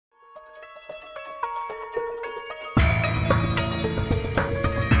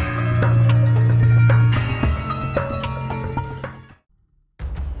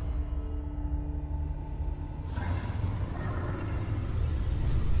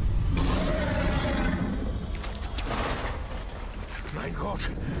God,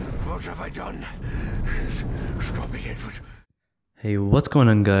 what have I done? Stop it, Edward. Hey, what's going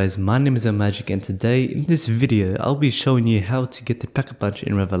on guys, my name is Magic and today in this video I'll be showing you how to get the Pack-a-Punch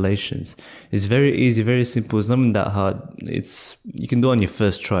in Revelations. It's very easy, very simple, it's not that hard. You can do it on your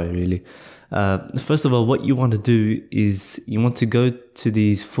first try really. First of all, what you want to do is you want to go to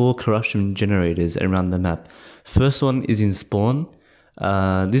these 4 corruption generators around the map. First one is in spawn.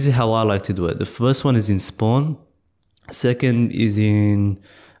 This is how I like to do it. The first one is in spawn, second is in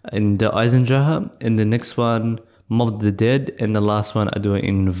the Eisendrache, and the next one Mob the Dead, and the last one I do it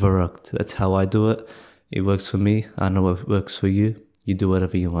in Verruckt. That's how I do it. It works for me. I know it works for you. You do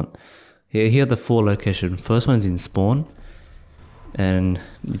whatever you want. Here are the 4 locations. First one's in spawn, and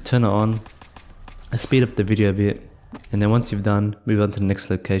you turn it on. I speed up the video a bit, and then once you've done, move on to the next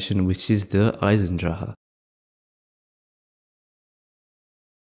location, which is the Eisendrache.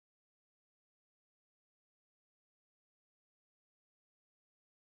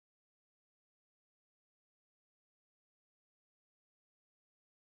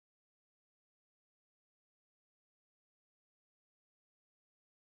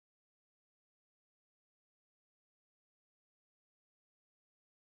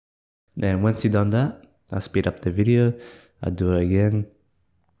 Then once you've done that, I speed up the video, I do it again,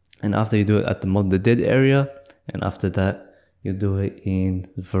 and after you do it at the Mob the Dead area, and after that you do it in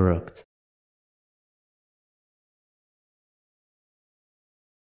Verruckt.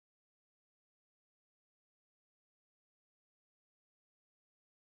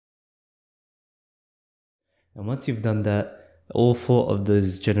 And once you've done that, all 4 of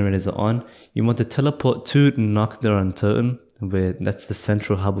those generators are on, you want to teleport to Nacht Der Untoten, where that's the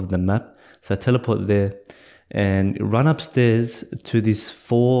central hub of the map. So I teleport there and run upstairs to these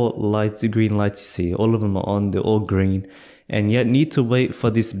 4 green lights you see. All of them are on, they're all green. And you need to wait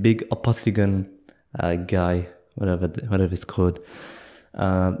for this big Apothicon guy, whatever it's called.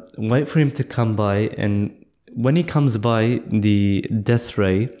 Wait for him to come by, and when he comes by, the death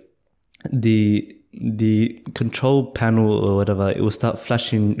ray, the control panel or whatever, it will start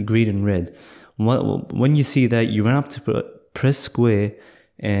flashing green and red. When you see that, you run up to press square,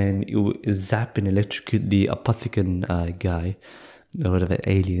 and it will zap and electrocute the Apothicon guy or whatever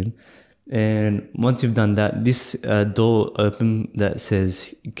alien. And once you've done that, this door open that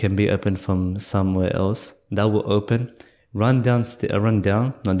says it can be opened from somewhere else, that will open. Run down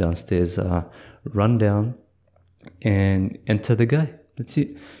and enter the guy. That's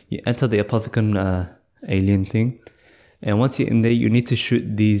it. You enter the Apothicon alien thing, and once you're in there, you need to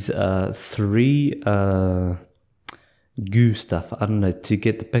shoot these 3 goo stuff, I don't know, to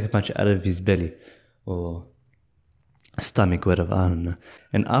get the Pack-a-Punch out of his belly or stomach, whatever, I don't know.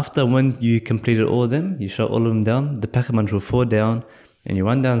 And after, when you completed all of them, you shot all of them down, the Pack-a-Punch will fall down, and you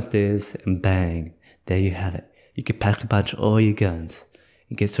run downstairs and bang, there you have it. You can Pack-a-Punch all your guns.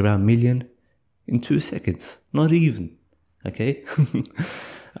 It gets around 1 million in 2 seconds, not even. Okay.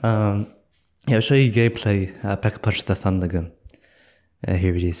 Yeah, I'll show you gameplay. Pack-a-Punch the thunder gun.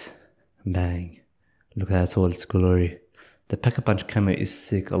 Here it is. Bang. Look at all its glory. The Pack-a-Punch camo is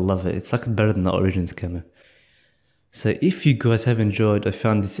sick. I love it. It's like better than the Origins camo. So if you guys have enjoyed or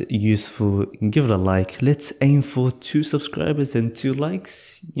found this useful, give it a like. Let's aim for 2 subscribers and 2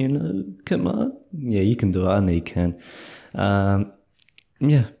 likes. You know, come on. Yeah, you can do it. I know you can.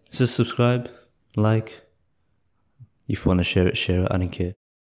 Yeah, just subscribe, like. If you want to share it, share it. I don't care.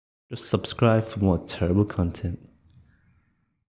 Just subscribe for more terrible content.